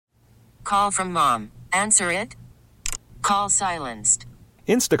call from mom. Answer it. Call silenced.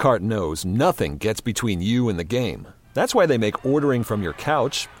 Instacart knows nothing gets between you and the game. That's why they make ordering from your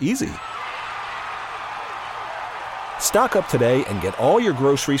couch easy. Stock up today and get all your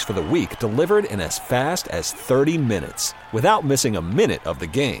groceries for the week delivered in as fast as 30 minutes without missing a minute of the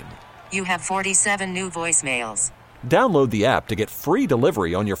game. You have 47 new voicemails. Download the app to get free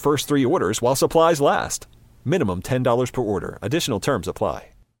delivery on your first 3 orders while supplies last. Minimum $10 per order. Additional terms apply.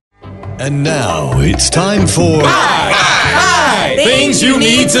 And now it's time for Things You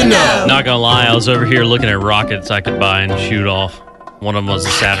Need to Know. Not gonna lie, I was over here looking at rockets I could buy and shoot off. One of them was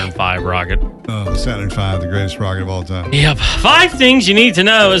a Saturn V rocket. Oh, Saturn V, the greatest rocket of all time. Yep. 5 things you need to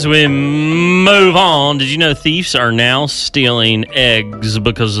know as we move on. Did you know thieves are now stealing eggs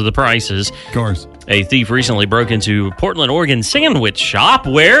because of the prices? Of course. A thief recently broke into Portland, Oregon sandwich shop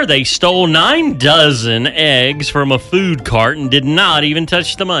where they stole 9 dozen eggs from a food cart and did not even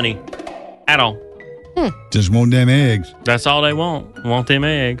touch the money at all. Just want them eggs. That's all they want them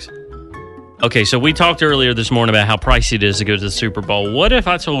eggs. Okay, so we talked earlier this morning about how pricey it is to go to the Super Bowl. What if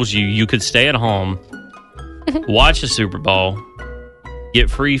I told you you could stay at home, watch the Super Bowl, get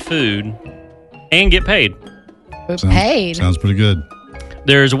free food, and get paid? Paid? Sounds pretty good.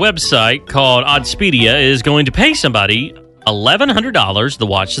 There's a website called Oddspedia is going to pay somebody $1,100 to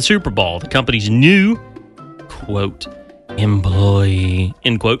watch the Super Bowl. The company's new, quote, employee,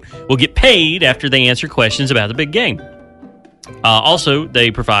 end quote, will get paid after they answer questions about the big game. Also,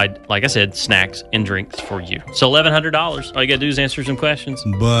 they provide, like I said, snacks and drinks for you. So $1,100. All you got to do is answer some questions.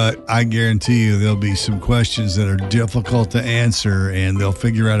 But I guarantee you there'll be some questions that are difficult to answer, and they'll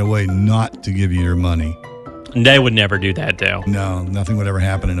figure out a way not to give you your money. They would never do that, Dale. No, nothing would ever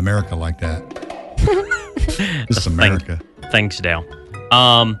happen in America like that. This is America. Thanks, Dale.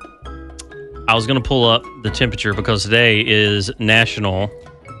 I was going to pull up the temperature because today is National...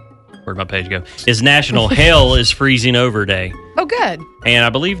 Where'd my page go? Is National Hell is Freezing Over Day. Oh, good. And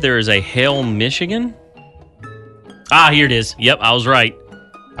I believe there is a Hell, Michigan. Here it is. Yep, I was right.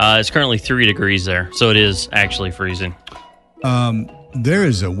 It's currently 3 degrees there, so it is actually freezing. There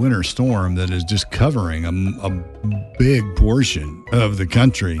is a winter storm that is just covering a big portion of the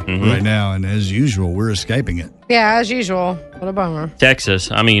country right now, and as usual, we're escaping it. Yeah, as usual. What a bummer.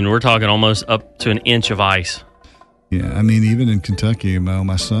 Texas, I mean, we're talking almost up to an inch of ice. Yeah, I mean, even in Kentucky,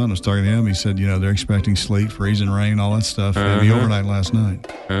 my son was talking to him. He said, they're expecting sleet, freezing rain, all that stuff. Maybe overnight last night.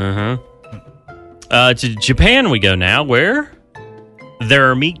 To Japan we go now, where there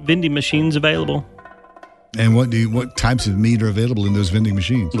are meat vending machines available. And what types of meat are available in those vending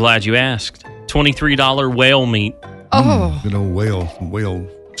machines? Glad you asked. $23 whale meat. Oh. Good old whale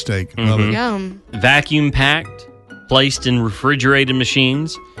steak. Love it. Yum. Vacuum packed, placed in refrigerated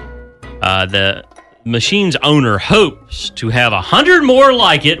machines. The machine's owner hopes to have 100 more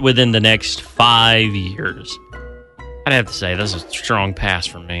like it within the next 5 years. I'd have to say that's a strong pass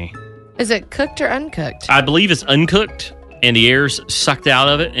for me. Is it cooked or uncooked? I believe it's uncooked, and the air's sucked out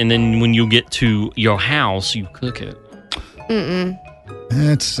of it, and then when you get to your house, you cook it.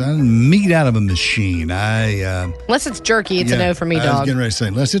 That's meat out of a machine. Unless it's jerky, it's a no for me, I was dog. getting ready to say,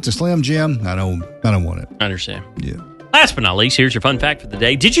 unless it's a Slim Jim, I don't want it. I understand. Yeah. Last but not least, here's your fun fact for the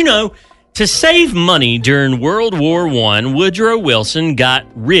day. Did you know, to save money during World War I, Woodrow Wilson got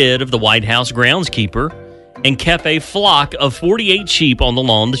rid of the White House groundskeeper and kept a flock of 48 sheep on the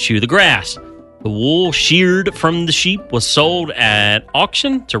lawn to chew the grass. The wool sheared from the sheep was sold at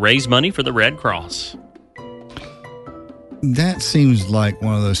auction to raise money for the Red Cross. That seems like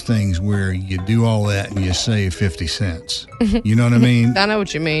one of those things where you do all that and you save 50 cents. You know what I mean? I know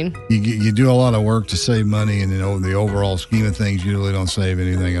what you mean. You do a lot of work to save money, and in the overall scheme of things, you really don't save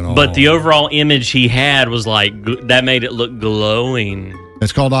anything at all. But the overall image he had was like, that made it look glowing.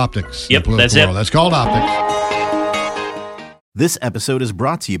 That's called optics. Yep, that's it. That's called optics. This episode is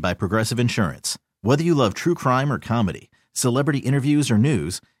brought to you by Progressive Insurance. Whether you love true crime or comedy, celebrity interviews or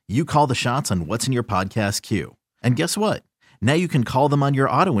news, you call the shots on what's in your podcast queue. And guess what? Now you can call them on your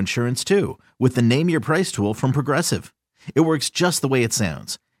auto insurance too with the Name Your Price tool from Progressive. It works just the way it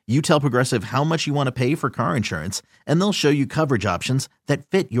sounds. You tell Progressive how much you want to pay for car insurance, and they'll show you coverage options that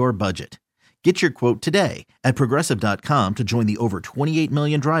fit your budget. Get your quote today at Progressive.com to join the over 28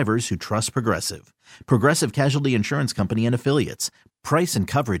 million drivers who trust Progressive. Progressive Casualty Insurance Company and Affiliates. Price and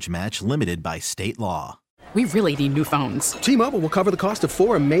coverage match limited by state law. We really need new phones. T-Mobile will cover the cost of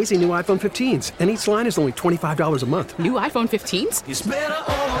 4 amazing new iPhone 15s, and each line is only $25 a month. New iPhone 15s? It's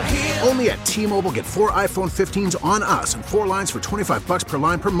better over here. Only at T-Mobile, get 4 iPhone 15s on us and 4 lines for $25 per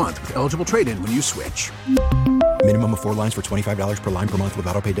line per month with eligible trade-in when you switch. Minimum of 4 lines for $25 per line per month with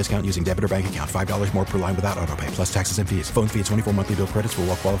autopay discount using debit or bank account. $5 more per line without autopay, plus taxes and fees. Phone fee at 24 monthly bill credits for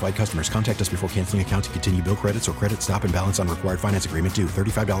well-qualified customers. Contact us before canceling account to continue bill credits or credit stop and balance on required finance agreement due.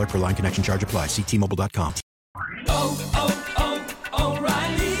 $35 per line connection charge applies. See T-Mobile.com.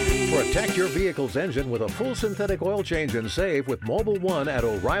 Protect your vehicle's engine with a full synthetic oil change and save with Mobil 1 at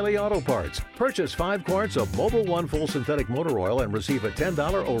O'Reilly Auto Parts. Purchase 5 quarts of Mobil 1 full synthetic motor oil and receive a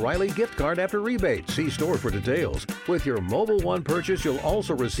 $10 O'Reilly gift card after rebate. See store for details. With your Mobil 1 purchase, you'll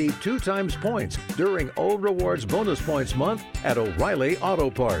also receive 2 times points during Old Rewards Bonus Points Month at O'Reilly Auto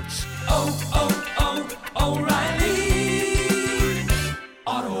Parts. O'Reilly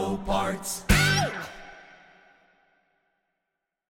Auto Parts.